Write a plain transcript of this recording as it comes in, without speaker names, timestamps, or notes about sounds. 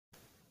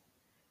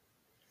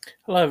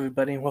Hello,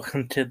 everybody, and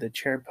welcome to the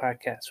Chair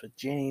Podcast with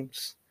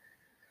James.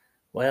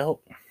 Well,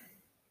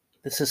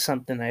 this is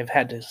something I've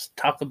had to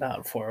talk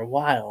about for a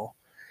while,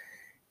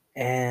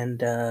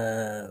 and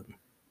I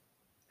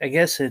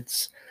guess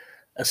it's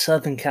a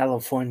Southern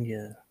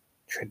California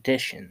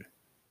tradition,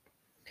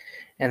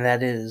 and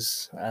that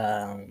is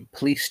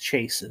police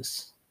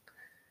chases.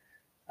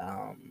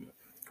 Um,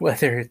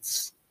 Whether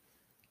it's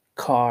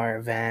car,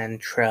 van,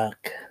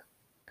 truck,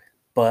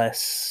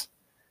 bus,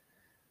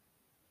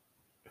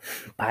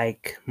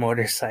 bike,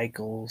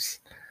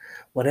 motorcycles,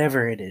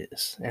 whatever it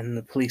is, and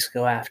the police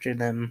go after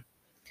them,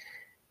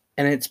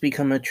 and it's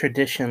become a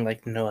tradition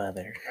like no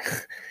other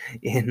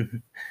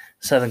in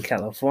Southern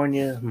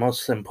California,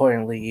 most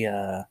importantly,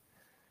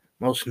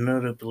 most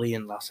notably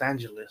in Los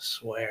Angeles,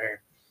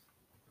 where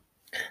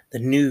the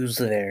news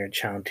there,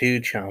 Channel 2,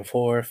 Channel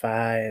 4,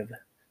 5,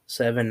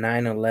 7,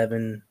 9,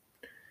 11.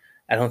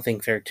 I don't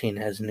think 13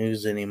 has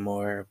news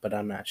anymore, but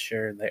I'm not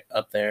sure they're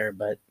up there.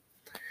 But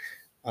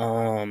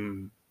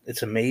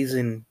it's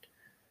amazing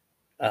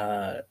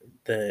the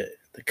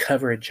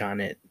coverage on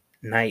it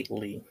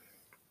nightly.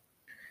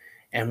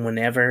 And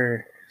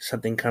whenever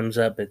something comes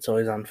up, it's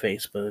always on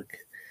Facebook,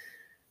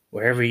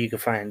 wherever you can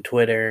find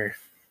Twitter,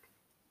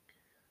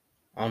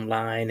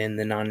 online, and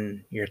then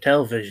on your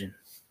television.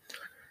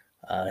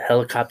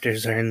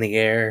 Helicopters are in the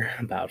air,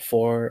 about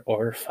 4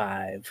 or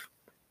 5.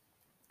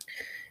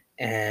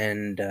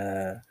 And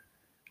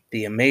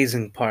the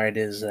amazing part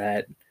is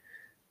that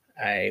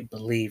I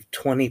believe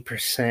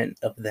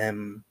 20% of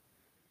them,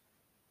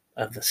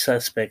 of the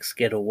suspects,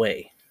 get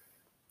away.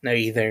 Now,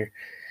 either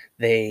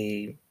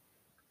they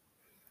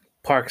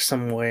park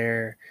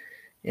somewhere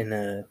in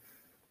a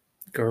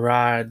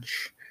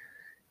garage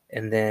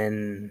and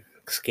then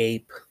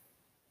escape.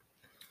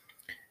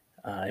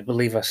 I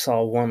believe I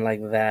saw one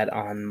like that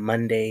on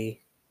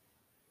Monday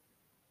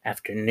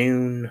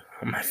afternoon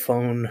on my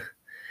phone.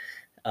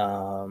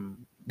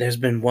 There's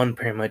been one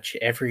pretty much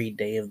every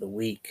day of the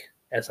week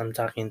as I'm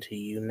talking to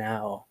you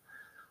now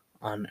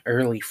on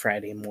early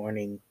Friday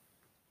morning.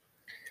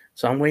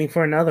 So I'm waiting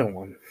for another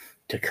one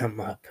to come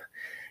up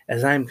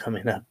as I'm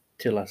coming up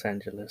to Los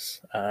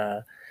Angeles.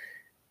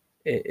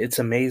 It's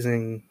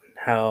amazing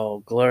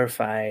how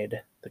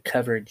glorified the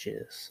coverage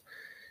is.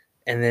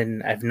 And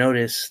then I've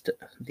noticed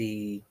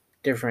the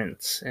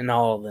difference in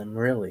all of them,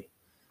 really.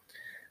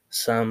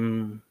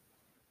 Some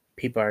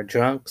people are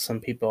drunk, some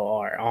people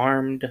are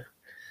armed,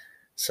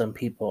 some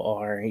people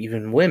are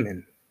even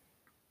women.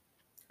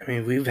 I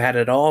mean, we've had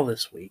it all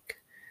this week.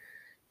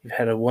 We've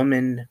had a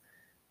woman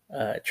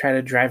try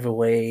to drive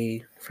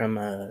away from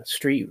a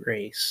street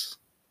race.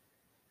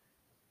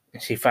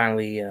 And she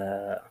finally,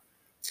 I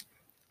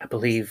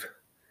believe,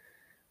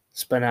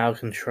 spun out of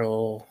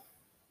control.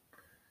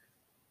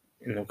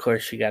 And of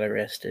course, she got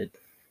arrested.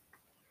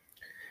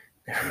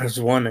 There was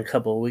one a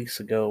couple of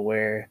weeks ago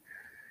where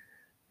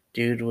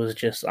dude was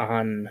just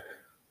on,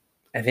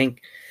 I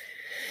think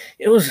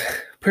it was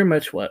pretty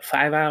much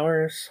 5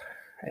 hours,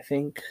 I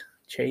think,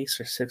 chase,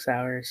 or 6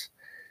 hours.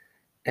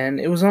 And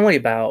it was only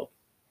about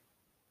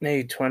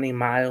maybe 20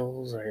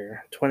 miles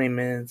or 20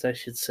 minutes, I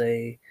should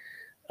say,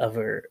 of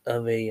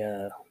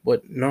a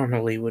what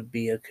normally would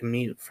be a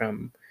commute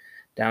from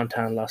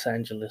downtown Los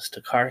Angeles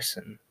to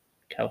Carson,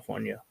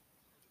 California.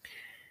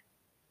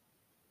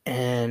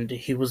 And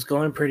he was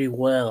going pretty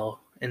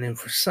well, and then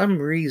for some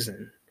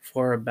reason,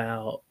 for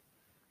about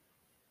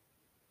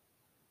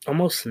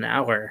almost an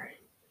hour,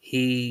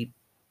 he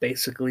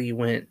basically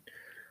went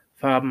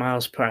 5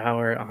 miles per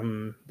hour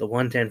on the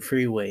 110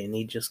 freeway, and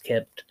he just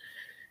kept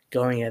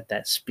going at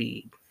that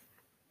speed.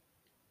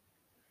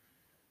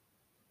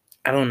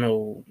 I don't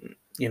know,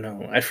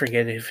 I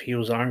forget if he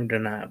was armed or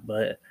not,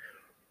 but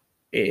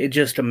it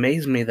just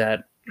amazed me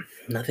that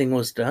nothing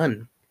was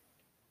done,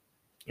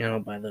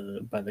 by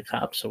the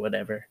cops or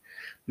whatever.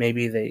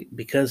 Maybe they,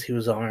 because he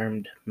was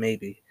armed,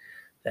 maybe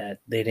that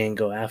they didn't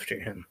go after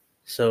him.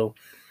 So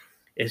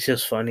it's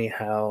just funny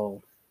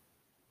how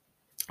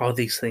all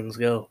these things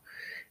go.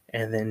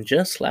 And then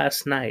just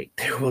last night,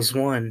 there was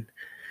one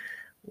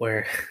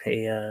where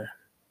a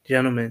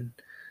gentleman,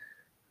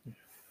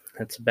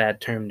 that's a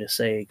bad term to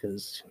say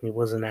because he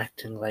wasn't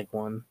acting like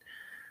one,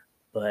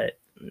 but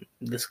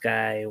this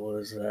guy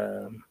was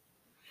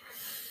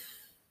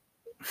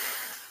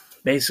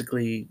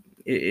basically,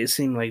 it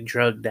seemed like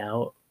drugged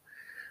out,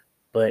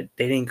 but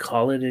they didn't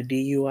call it a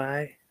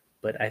DUI.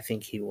 But I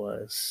think he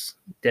was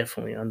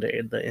definitely under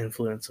the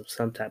influence of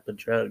some type of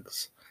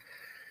drugs.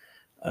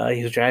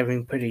 He was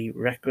driving pretty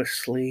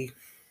recklessly,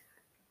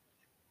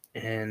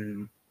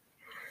 and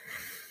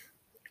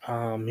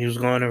he was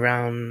going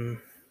around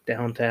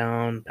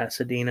downtown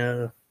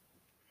Pasadena.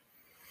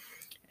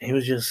 He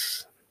was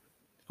just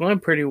going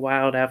pretty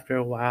wild after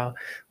a while,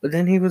 but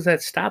then he was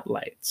at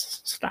stoplights,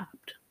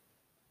 stopped.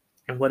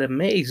 And what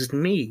amazed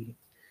me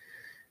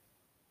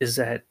is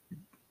that,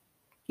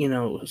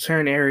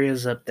 certain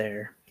areas up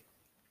there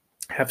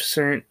have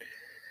certain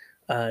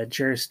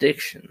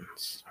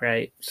jurisdictions,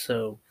 right?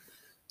 So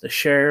the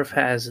sheriff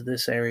has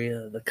this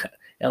area, the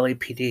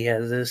LAPD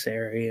has this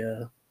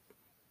area,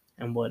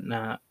 and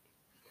whatnot.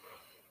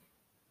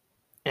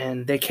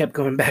 And they kept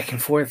going back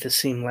and forth, it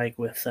seemed like,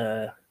 with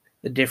the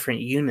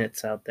different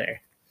units out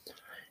there.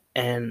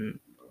 And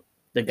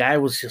the guy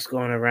was just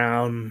going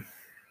around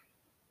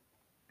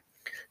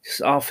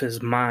just off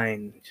his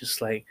mind,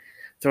 just like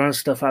throwing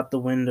stuff out the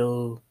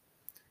window,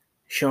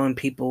 showing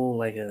people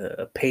like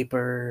a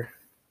paper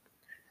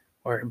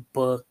or a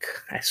book.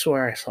 I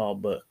swear I saw a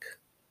book.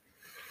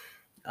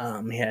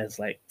 He has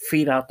like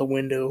feet out the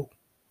window,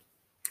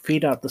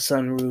 feet out the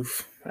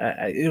sunroof.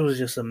 It was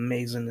just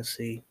amazing to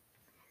see.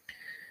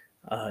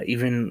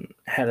 Even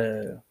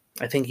had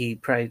I think he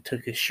probably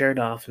took his shirt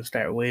off and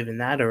started waving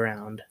that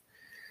around.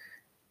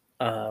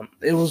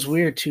 It was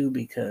weird too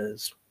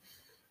because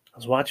I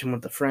was watching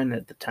with a friend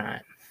at the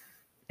time,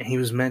 and he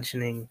was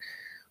mentioning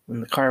when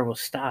the car was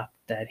stopped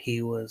that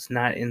he was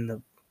not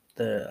in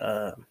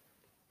the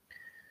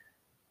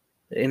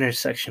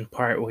intersection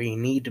part where you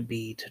need to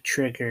be to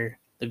trigger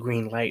the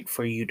green light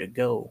for you to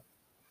go.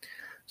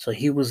 So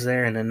he was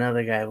there, and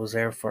another guy was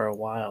there for a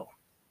while,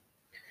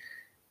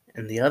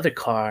 and the other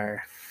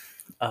car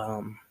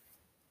um,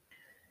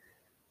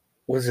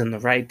 was in the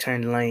right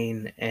turn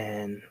lane,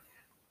 and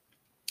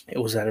it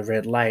was at a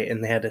red light,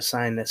 and they had a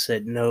sign that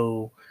said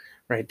no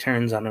right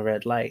turns on a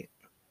red light.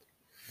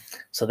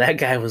 So that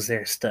guy was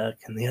there stuck,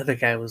 and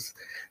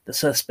the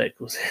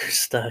suspect was there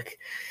stuck.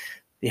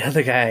 The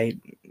other guy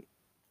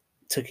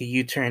took a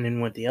U turn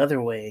and went the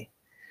other way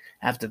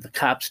after the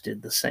cops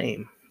did the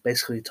same.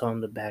 Basically told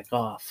him to back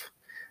off.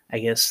 I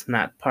guess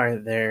not part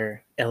of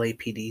their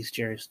LAPD's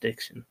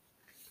jurisdiction.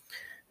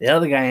 The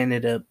other guy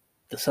the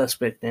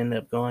suspect ended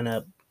up going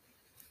up,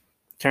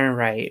 turned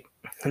right,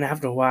 and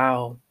after a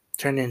while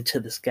turned into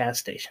this gas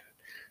station.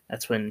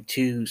 That's when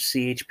two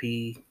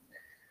CHP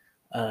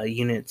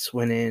units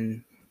went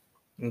in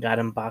and got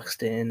him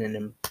boxed in, and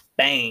then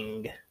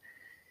bang,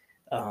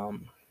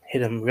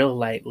 hit him real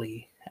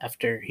lightly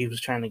after he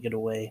was trying to get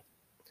away.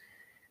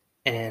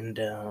 And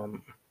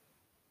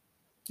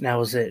that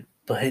was it.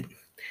 But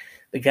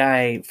the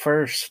guy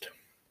first,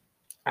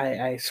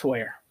 I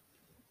swear,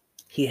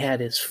 he had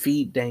his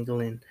feet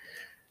dangling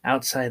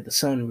outside the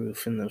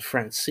sunroof in the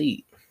front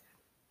seat.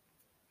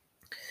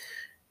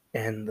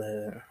 And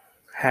the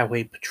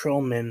highway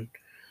patrolmen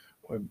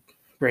were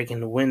breaking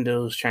the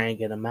windows trying to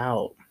get him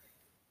out.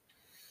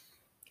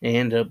 They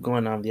ended up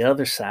going on the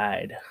other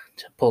side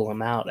to pull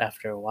him out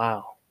after a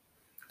while.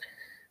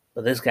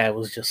 But this guy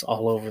was just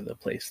all over the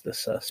place, the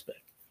suspect.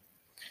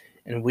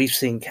 And we've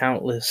seen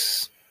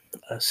countless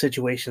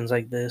situations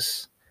like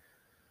this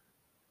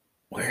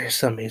where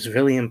somebody's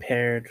really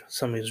impaired,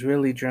 somebody's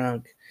really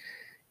drunk.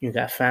 You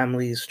got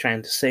families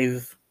trying to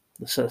save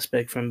the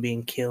suspect from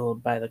being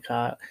killed by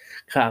the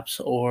cops,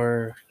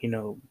 or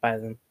by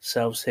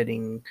themselves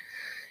hitting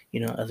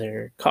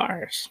other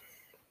cars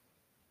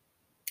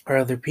or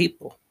other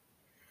people.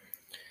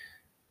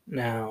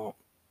 Now,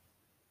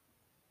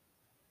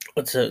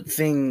 what's a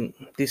thing?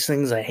 These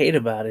things I hate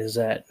about is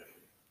that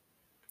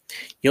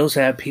you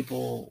also have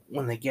people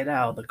when they get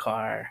out of the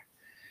car,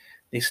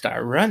 they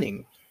start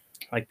running.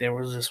 Like there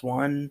was this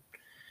one.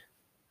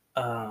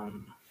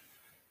 Um,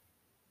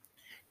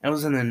 it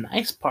was in a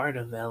nice part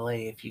of LA,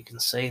 if you can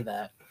say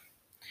that,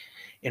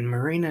 in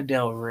Marina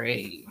Del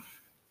Rey.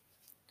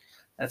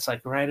 That's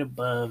like right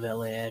above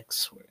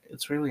LAX.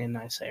 It's really a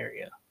nice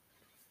area.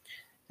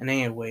 And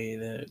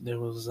anyway, there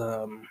was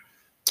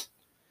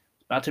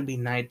about to be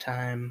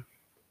nighttime.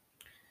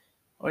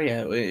 Oh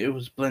yeah, it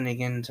was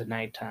blending into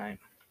nighttime,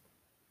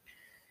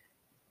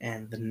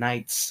 and the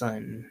night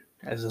sun,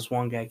 as this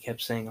one guy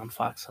kept saying on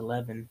Fox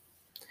 11,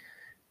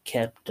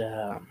 kept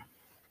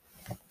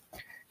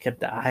kept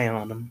the eye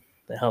on him.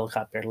 The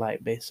helicopter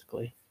light,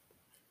 basically.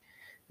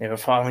 They were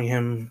following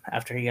him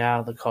after he got out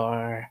of the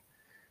car.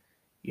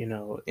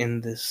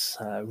 In this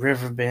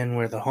river bend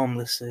where the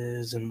homeless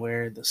is and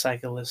where the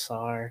cyclists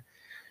are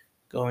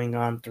going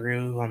on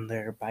through on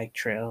their bike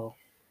trail.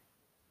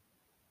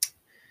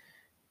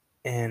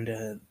 And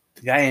the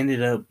guy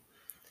ended up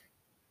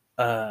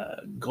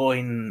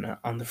going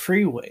on the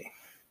freeway,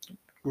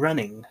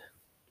 running.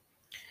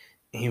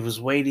 He was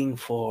waiting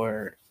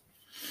for,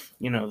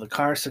 the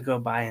cars to go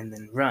by and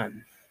then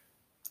run.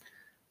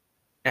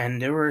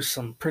 And there were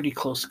some pretty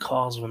close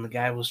calls when the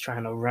guy was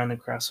trying to run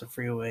across the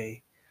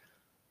freeway,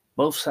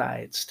 both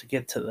sides, to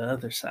get to the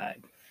other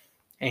side.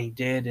 And he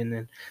did, and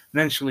then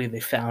eventually they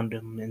found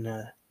him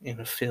in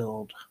a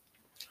field.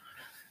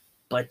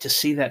 But to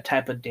see that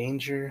type of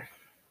danger,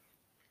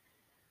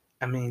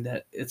 I mean,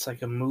 that it's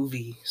like a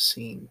movie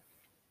scene,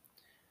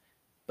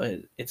 but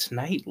it's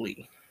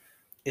nightly.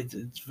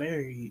 It's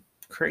very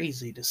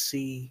crazy to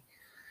see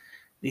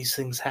these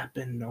things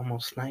happen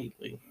almost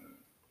nightly.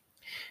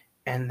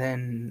 And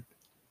then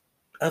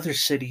other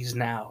cities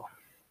now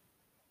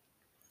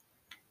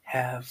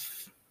have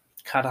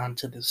caught on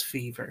to this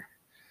fever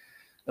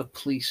of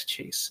police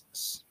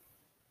chases.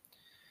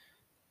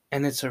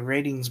 And it's a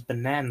ratings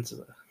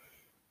bonanza.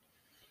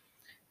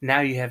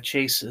 Now you have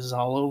chases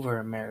all over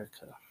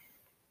America.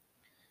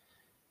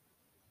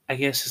 I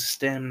guess it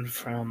stemmed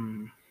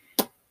from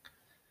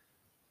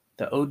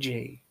the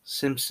O.J.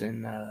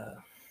 Simpson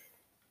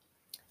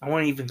I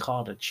won't even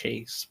call it a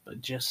chase,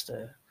 but just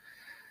a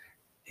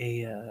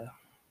an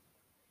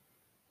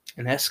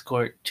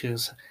escort to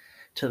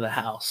the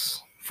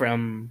house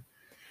from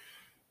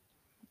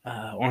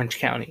Orange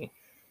County.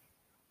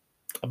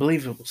 I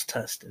believe it was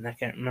Tustin. I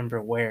can't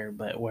remember where,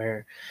 but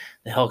where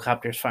the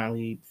helicopters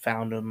finally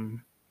found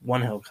him.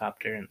 One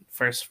helicopter and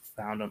first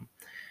found him.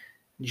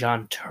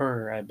 John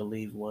Turr, I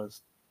believe,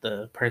 was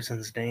the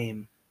person's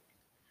name.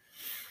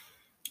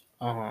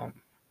 Um,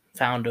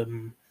 Found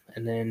him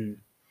and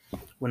then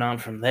went on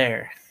from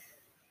there,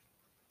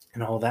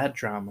 and all that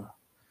drama.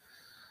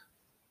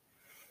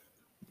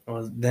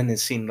 Well, then it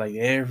seemed like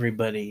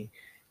everybody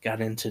got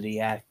into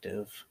the act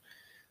of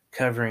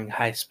covering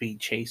high speed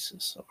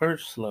chases, or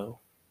slow,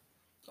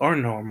 or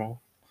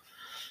normal,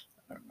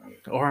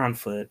 or on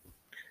foot.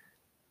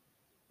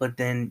 But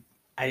then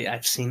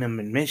I've seen them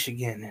in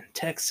Michigan and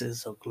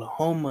Texas,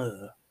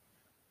 Oklahoma,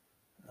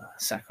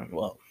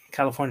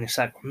 California,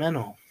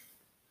 Sacramento,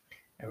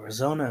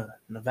 Arizona,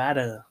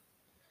 Nevada,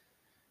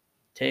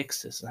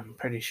 Texas. I'm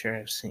pretty sure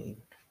I've seen.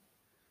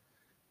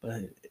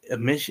 But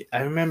I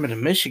remember the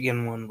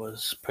Michigan one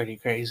was pretty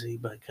crazy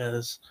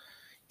because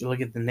you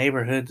look at the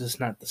neighborhoods, it's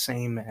not the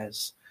same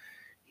as,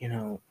 you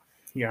know,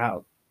 you're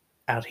out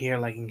here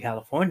like in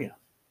California.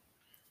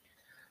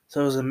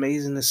 So it was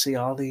amazing to see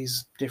all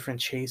these different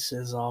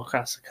chases all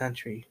across the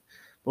country.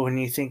 But when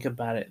you think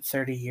about it,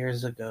 30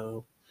 years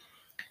ago,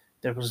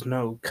 there was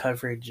no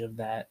coverage of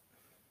that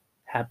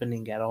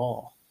happening at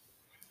all.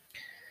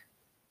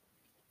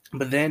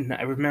 But then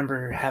I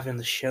remember having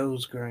the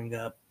shows growing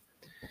up,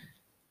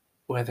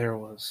 whether it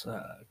was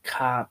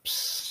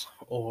Cops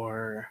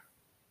or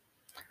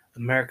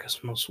America's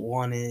Most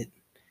Wanted,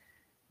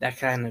 that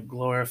kind of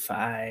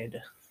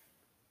glorified,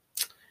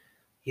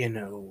 you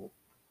know,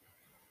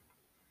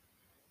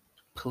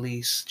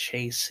 police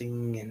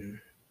chasing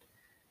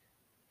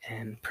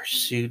and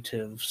pursuit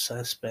of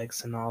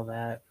suspects and all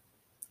that.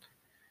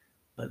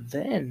 But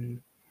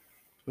then,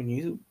 when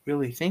you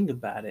really think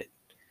about it,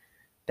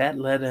 that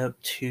led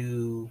up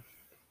to.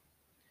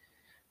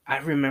 I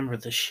remember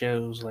the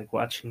shows like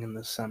watching in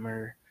the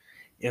summer.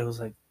 It was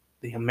like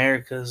the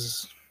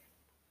America's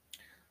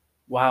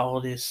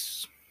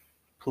Wildest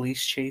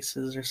Police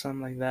Chases or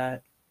something like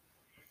that.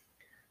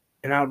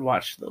 And I would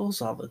watch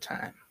those all the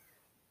time.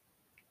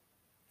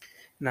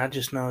 And I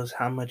just noticed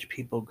how much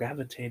people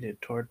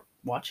gravitated toward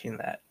watching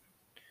that.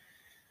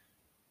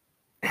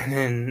 And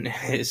then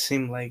it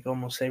seemed like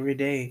almost every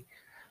day,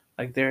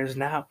 like there is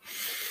now,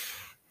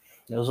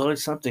 there was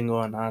always something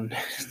going on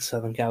in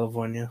Southern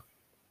California.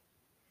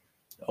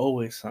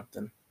 Always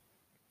something.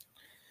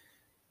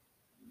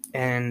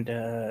 And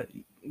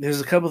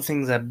there's a couple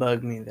things that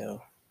bug me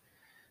though.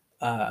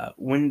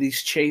 When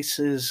these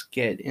chases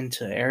get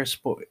into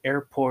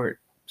airport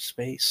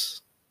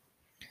space,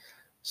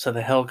 so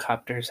the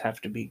helicopters have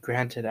to be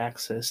granted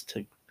access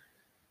to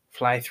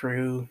fly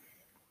through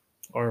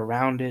or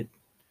around it.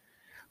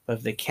 But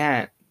if they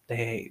can't,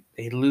 they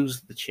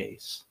lose the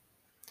chase.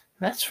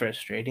 That's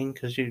frustrating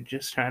because you're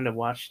just trying to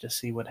watch to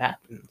see what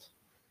happens.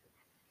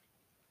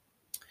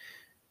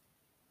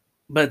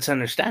 But it's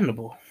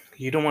understandable.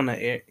 You don't want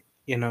to,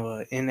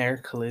 in air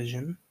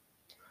collision.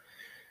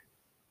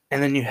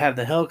 And then you have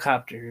the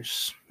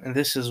helicopters, and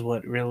this is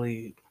what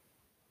really,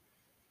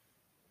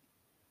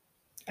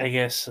 I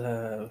guess,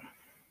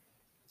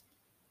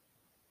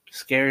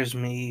 scares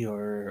me,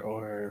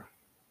 or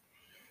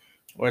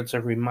it's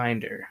a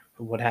reminder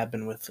of what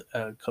happened with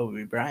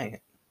Kobe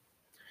Bryant,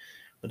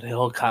 with the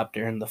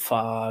helicopter and the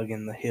fog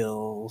and the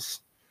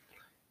hills,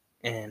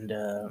 and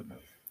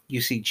you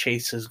see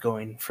chases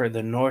going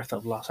further north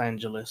of Los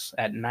Angeles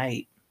at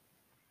night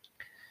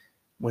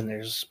when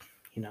there's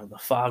the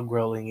fog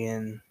rolling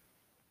in,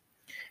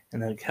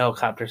 and the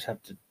helicopters have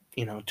to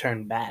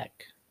turn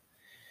back,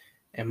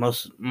 and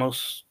most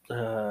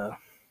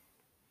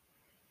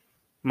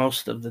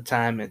of the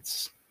time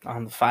it's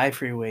on the 5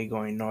 freeway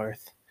going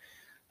north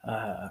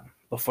uh,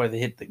 before they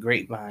hit the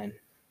Grapevine.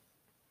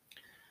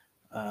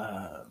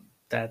 Uh,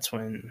 that's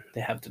when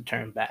they have to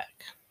turn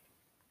back.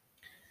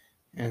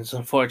 And it's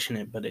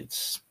unfortunate, but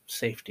it's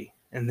safety.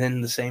 And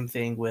then the same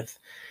thing with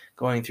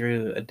going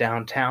through a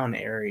downtown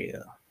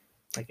area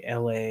like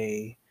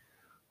LA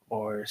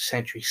or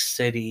Century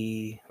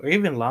City or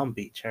even Long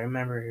Beach. I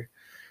remember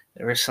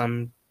there were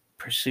some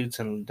pursuits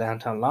in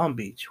downtown Long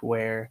Beach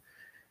where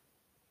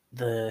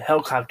the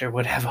helicopter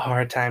would have a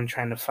hard time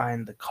trying to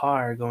find the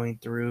car going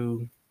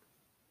through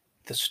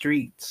the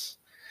streets.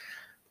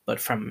 But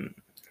from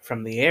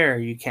the air,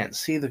 you can't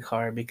see the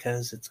car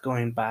because it's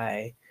going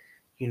by,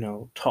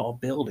 tall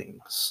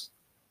buildings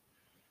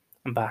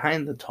and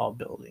behind the tall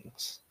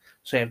buildings.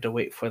 So you have to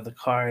wait for the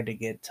car to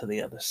get to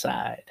the other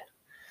side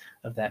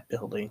of that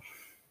building.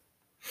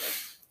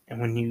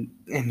 And when you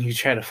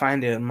try to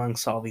find it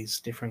amongst all these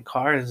different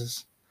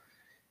cars,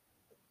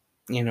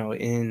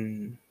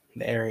 in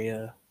the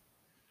area,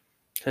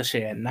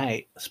 especially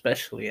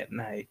at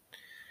night,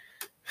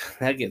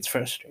 that gets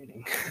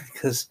frustrating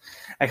because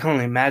I can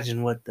only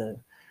imagine what the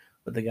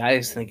guy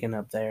is thinking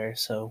up there.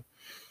 So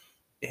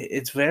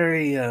it's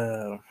very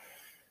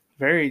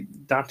very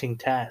daunting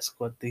task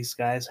what these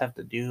guys have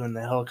to do in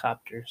the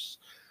helicopters.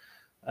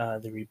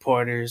 The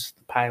reporters,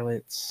 the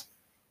pilots,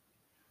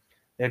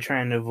 they're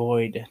trying to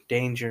avoid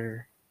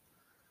danger.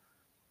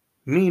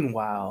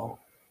 Meanwhile,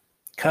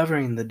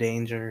 covering the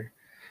danger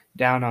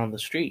down on the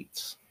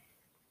streets.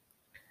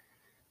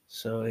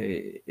 So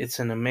it's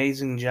an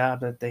amazing job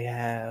that they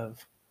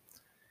have.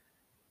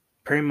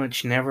 Pretty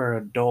much never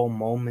a dull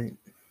moment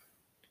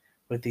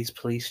with these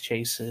police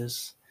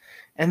chases.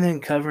 And then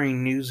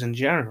covering news in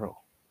general.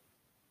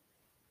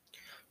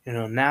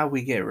 Now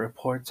we get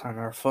reports on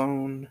our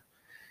phone.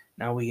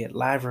 Now we get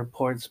live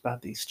reports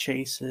about these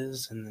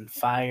chases and then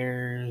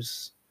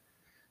fires,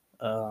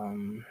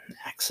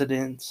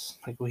 accidents.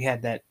 Like we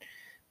had that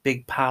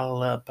big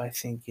pile up, I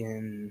think,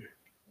 in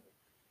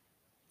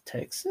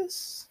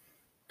Texas.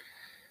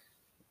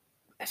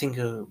 I think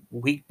a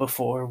week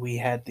before we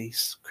had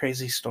these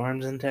crazy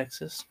storms in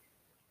Texas.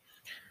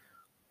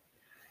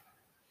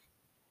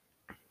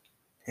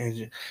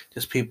 And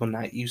just people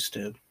not used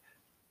to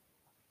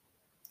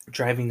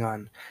driving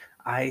on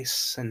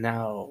ice, and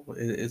now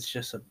it's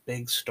just a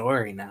big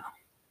story now.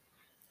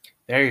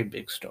 Very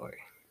big story.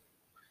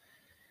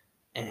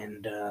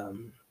 And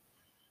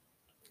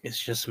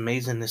it's just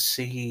amazing to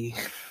see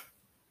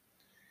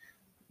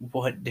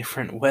what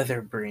different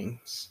weather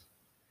brings.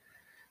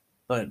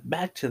 But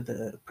back to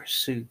the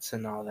pursuits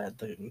and all that,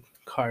 the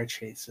car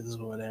chases,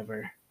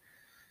 whatever.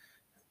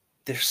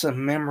 There's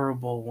some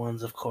memorable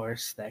ones, of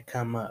course, that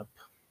come up.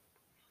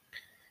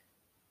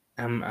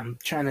 I'm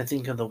trying to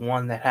think of the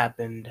one that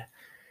happened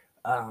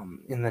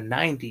in the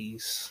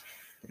 90s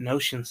in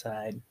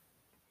Oceanside,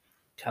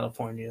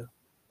 California,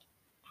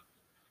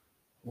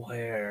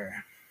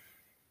 where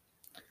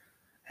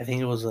I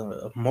think it was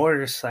a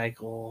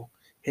motorcycle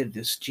hit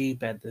this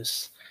Jeep at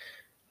this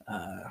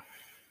uh,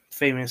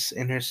 famous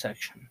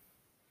intersection,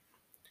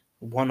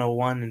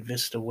 101 in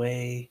Vista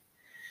Way.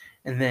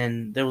 And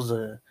then there was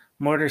a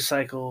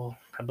motorcycle,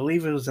 I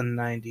believe it was in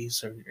the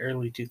 90s or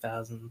early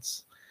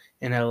 2000s,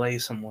 in LA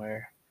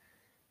somewhere.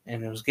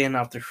 And it was getting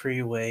off the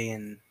freeway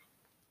and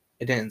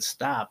it didn't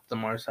stop, the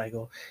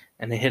motorcycle,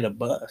 and it hit a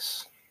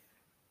bus.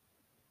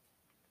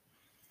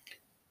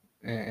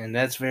 And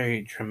that's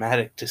very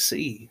traumatic to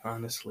see,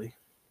 honestly.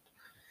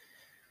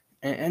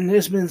 And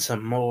there's been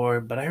some more,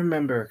 but I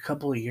remember a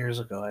couple of years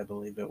ago, I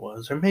believe it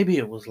was, or maybe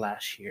it was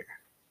last year.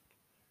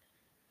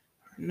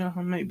 No,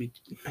 maybe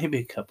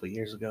a couple of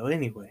years ago.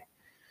 Anyway,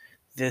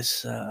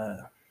 this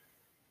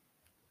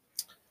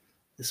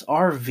this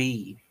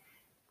RV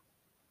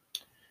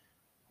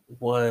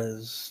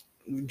was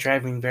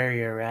driving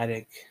very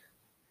erratic.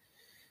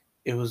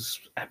 It was,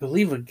 I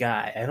believe, a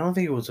guy. I don't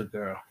think it was a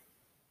girl,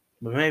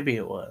 but maybe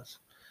it was.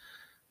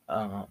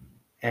 Um,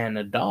 and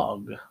a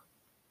dog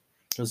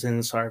was in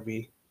this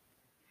RV,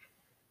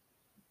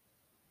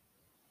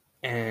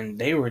 and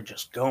they were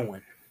just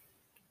going.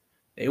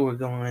 They were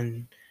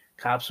going.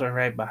 Cops were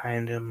right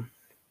behind him.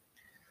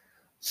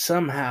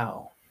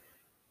 Somehow,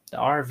 the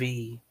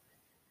RV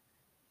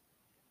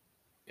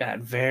got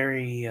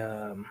very.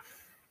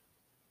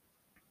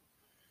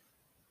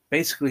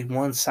 Basically,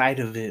 one side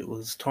of it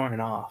was torn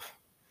off.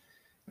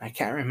 I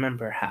can't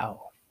remember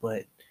how,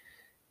 but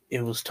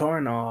it was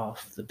torn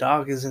off. The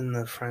dog is in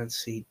the front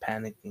seat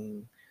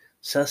panicking.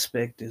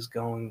 Suspect is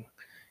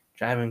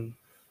driving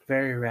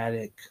very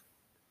erratic.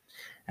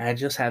 And I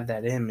just have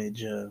that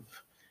image of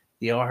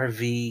the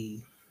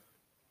RV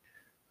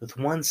with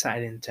one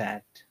side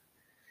intact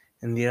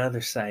and the other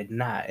side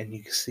not. And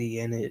you can see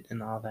in it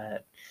and all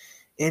that.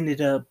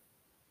 Ended up,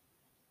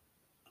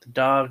 the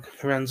dog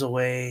runs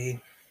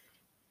away.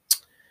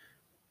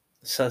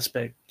 The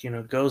suspect,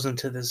 goes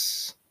into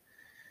this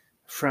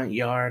front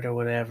yard or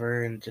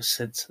whatever and just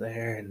sits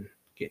there and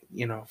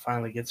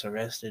finally gets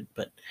arrested.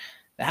 But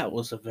that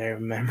was a very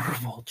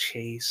memorable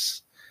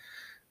chase.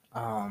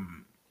 But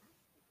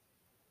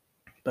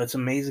it's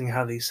amazing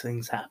how these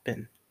things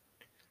happen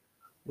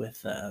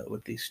with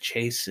these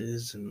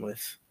chases and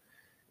with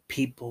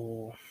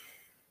people.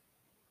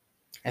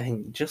 I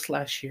think just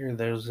last year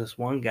there was this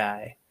one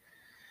guy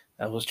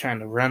that was trying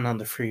to run on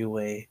the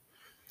freeway,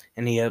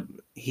 and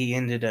he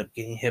ended up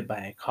getting hit by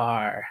a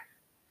car,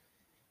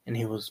 and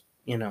he was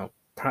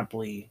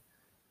promptly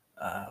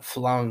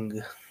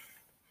flung,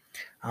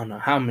 I don't know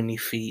how many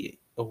feet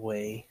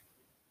away.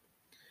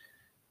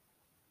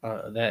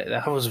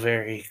 That was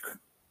very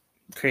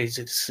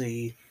crazy to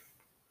see.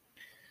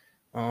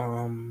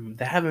 There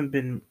haven't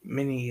been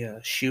many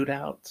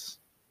shootouts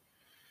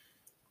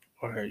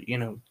or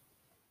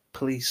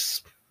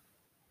police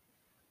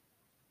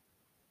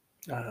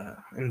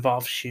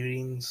involved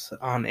shootings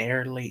on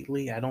air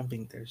lately. I don't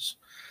think there's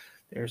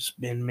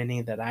been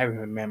many that I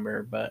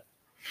remember, but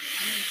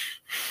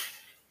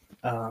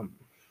um,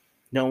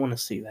 don't want to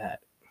see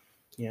that.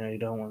 You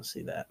don't want to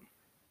see that.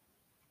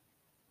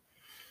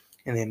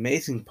 And the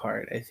amazing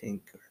part, I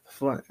think,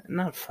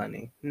 not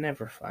funny,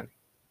 never funny,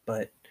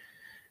 but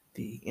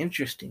the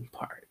interesting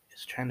part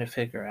is trying to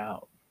figure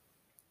out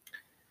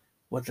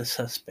what the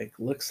suspect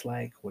looks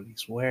like, what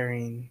he's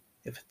wearing,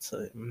 if it's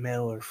a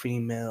male or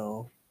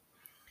female.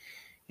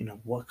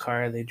 what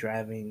car are they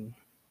driving?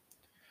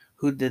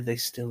 Who did they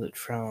steal it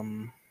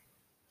from?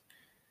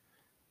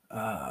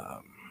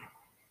 Um,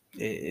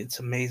 it's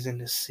amazing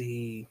to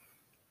see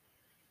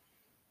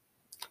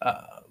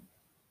uh,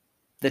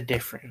 the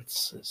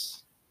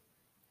differences.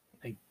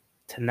 Like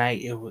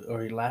tonight,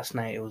 or last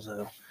night, it was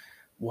a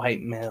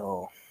white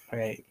male,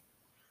 right?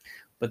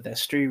 But that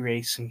street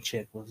racing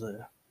chick was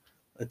a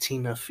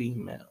Latina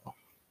female.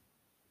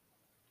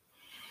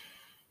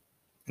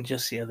 And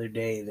just the other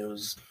day, there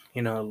was,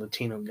 a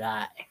Latino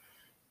guy.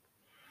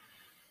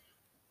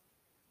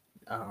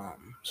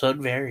 So it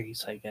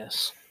varies, I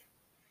guess.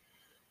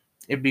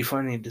 It'd be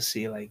funny to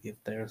see like if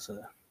there's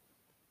a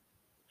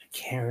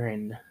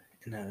Karen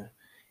in a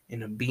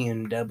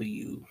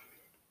BMW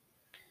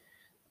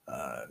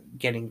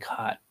getting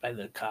caught by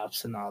the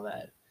cops and all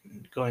that,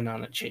 and going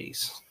on a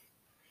chase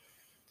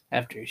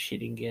after she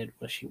didn't get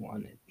what she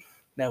wanted.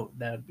 That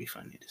would be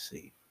funny to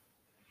see.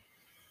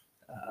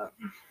 Uh,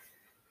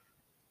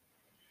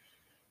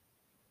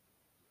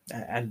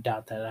 I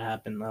doubt that'll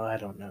happen though. I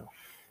don't know,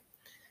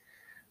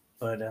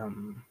 but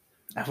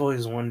I've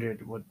always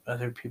wondered what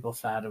other people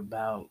thought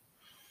about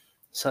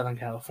Southern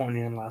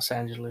California and Los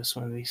Angeles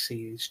when they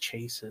see these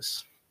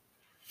chases.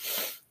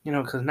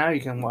 Because now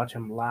you can watch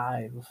them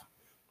live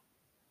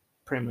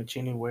pretty much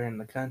anywhere in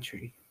the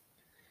country.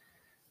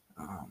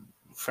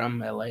 From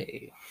LA,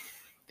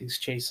 these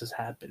chases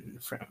happen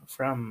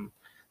from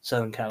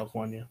Southern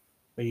California,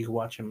 but you can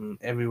watch them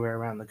everywhere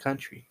around the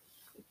country.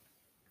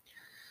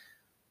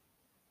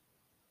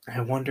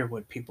 I wonder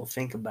what people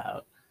think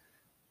about,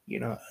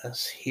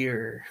 us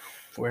here,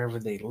 wherever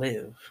they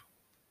live.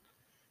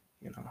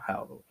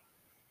 How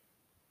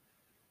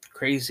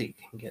crazy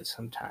it can get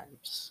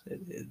sometimes.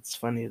 It's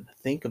funny to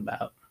think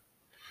about.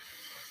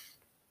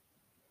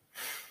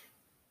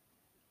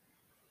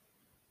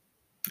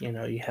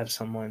 You have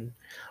someone.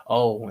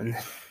 Oh, and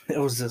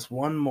there was this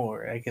one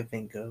more I could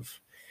think of.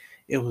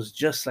 It was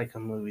just like a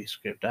movie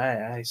script.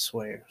 I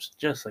swear, it was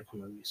just like a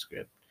movie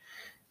script.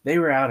 They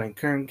were out in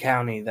Kern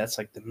County. That's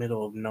like the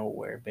middle of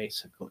nowhere,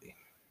 basically.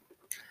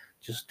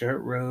 Just dirt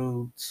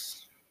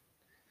roads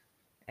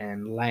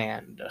and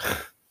land,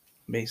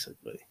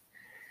 basically.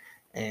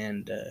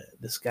 And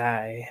this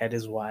guy had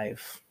his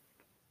wife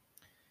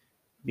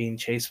being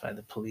chased by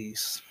the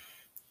police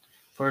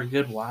for a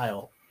good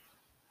while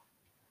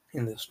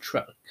in this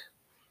truck.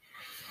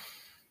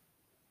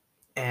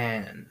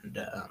 And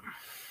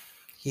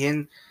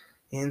he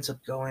ends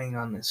up going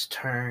on this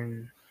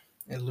turn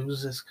and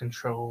loses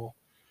control.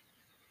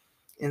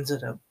 Ends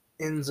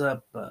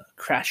up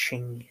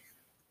crashing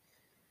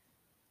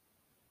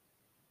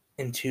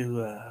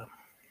into I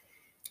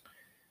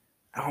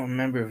don't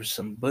remember if it was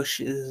some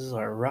bushes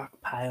or a rock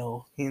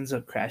pile. He ends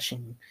up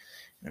crashing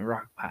in a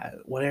rock pile,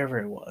 whatever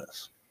it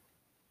was.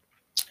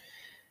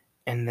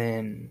 And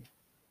then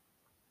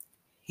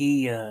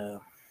he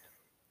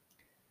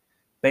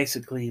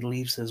basically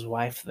leaves his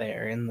wife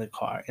there in the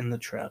car, in the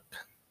truck.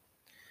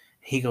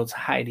 He goes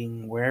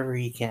hiding wherever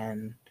he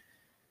can,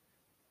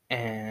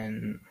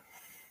 and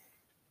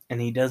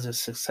he does it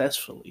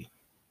successfully.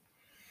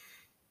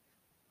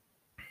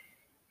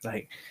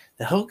 Like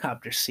the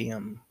helicopters see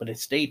him, but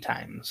it's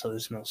daytime, so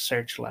there's no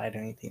searchlight or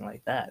anything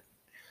like that.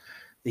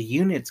 The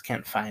units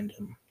can't find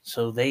him,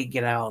 so they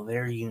get out of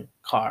their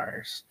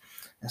cars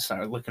and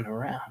start looking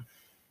around.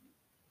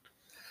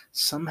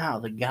 Somehow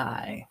the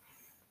guy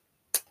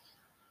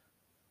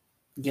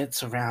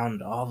gets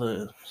around all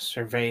the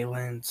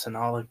surveillance and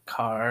all the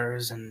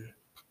cars and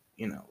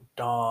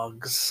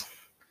dogs,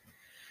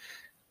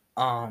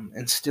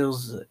 and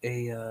steals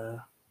a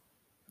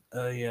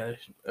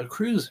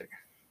cruiser,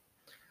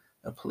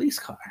 a police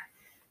car,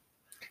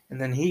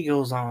 and then he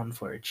goes on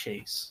for a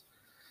chase.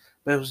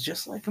 But it was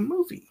just like a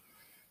movie,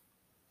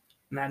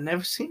 and I'd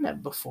never seen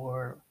that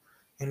before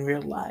in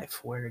real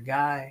life, where a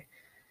guy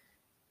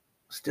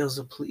steals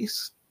a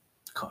police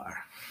car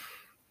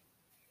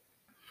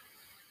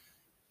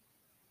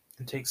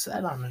and takes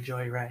that on a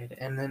joyride.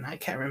 And then I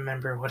can't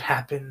remember what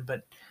happened,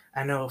 but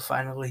I know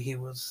finally he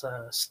was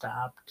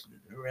stopped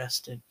and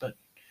arrested. But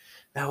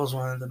that was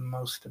one of the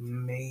most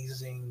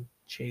amazing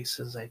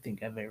chases I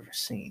think I've ever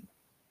seen.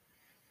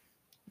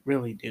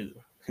 Really do.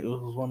 It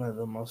was one of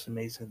the most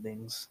amazing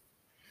things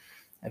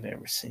I've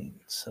ever seen.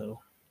 So,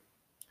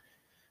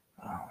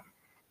 um,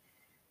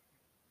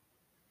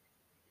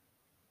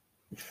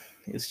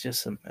 it's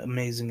just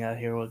amazing out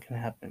here what can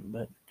happen.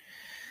 But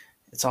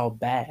it's all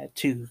bad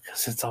too,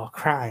 because it's all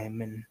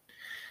crime. And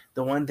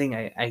the one thing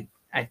I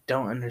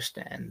don't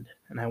understand,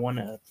 and I don't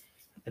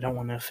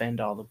want to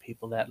offend all the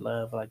people that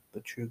love like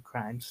the true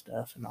crime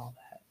stuff and all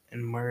that,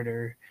 and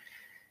murder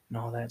and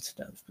all that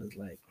stuff. But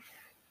like,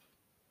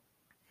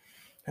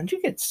 don't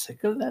you get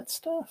sick of that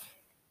stuff?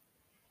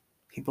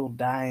 People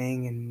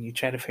dying, and you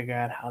try to figure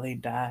out how they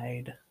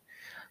died.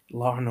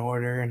 Law and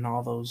Order and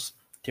all those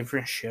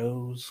different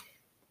shows.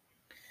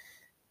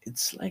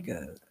 It's like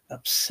a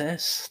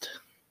obsessed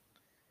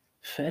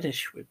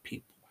fetish with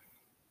people.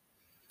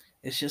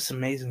 It's just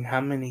amazing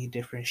how many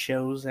different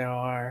shows there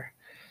are.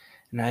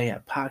 Now you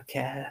have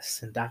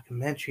podcasts and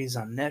documentaries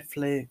on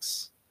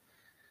Netflix.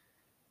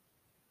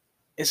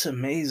 it's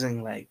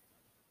amazing, like,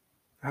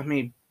 how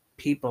many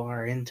people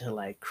are into,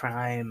 like,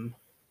 crime,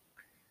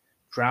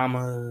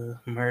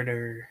 drama,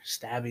 murder,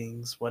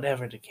 stabbings,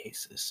 whatever the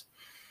case is.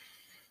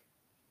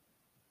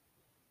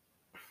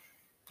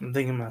 I'm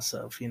thinking to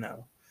myself,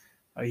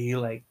 are you,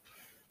 like,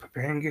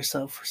 preparing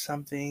yourself for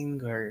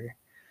something, or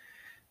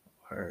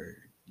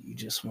you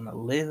just want to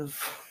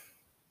live?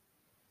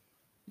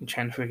 You're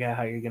trying to figure out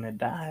how you're gonna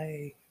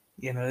die.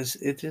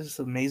 It's just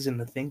amazing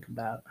to think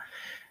about.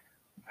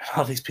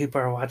 All these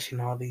people are watching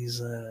all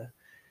these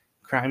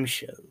crime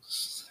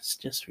shows. It's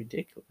just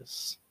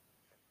ridiculous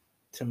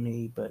to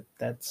me, but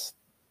that's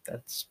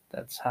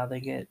how they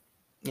get.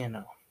 You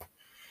know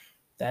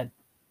that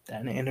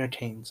that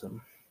entertains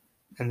them.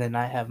 And then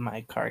I have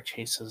my car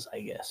chases,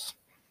 I guess.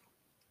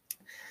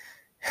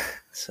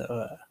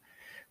 So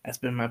that's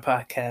been my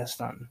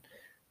podcast on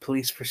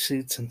police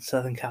pursuits in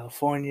Southern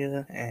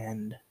California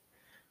and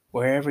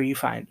wherever you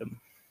find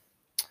them.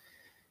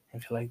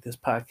 If you like this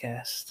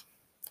podcast,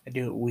 I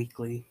do it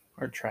weekly,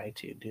 or try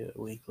to do it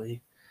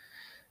weekly,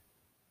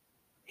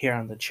 here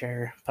on the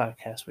Chair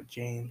Podcast with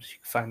James. You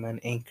can find me on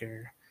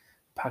Anchor,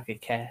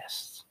 Pocket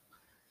Casts,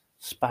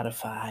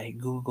 Spotify,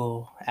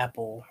 Google,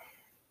 Apple,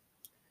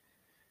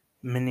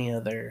 many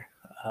other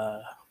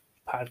uh,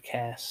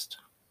 podcast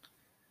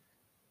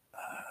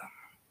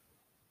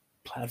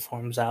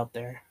platforms out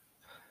there.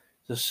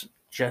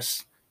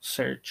 Just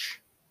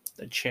search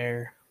the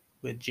Chair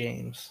with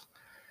James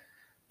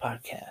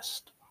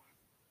podcast.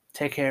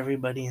 Take care,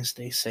 everybody, and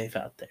stay safe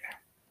out there.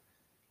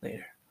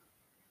 Later.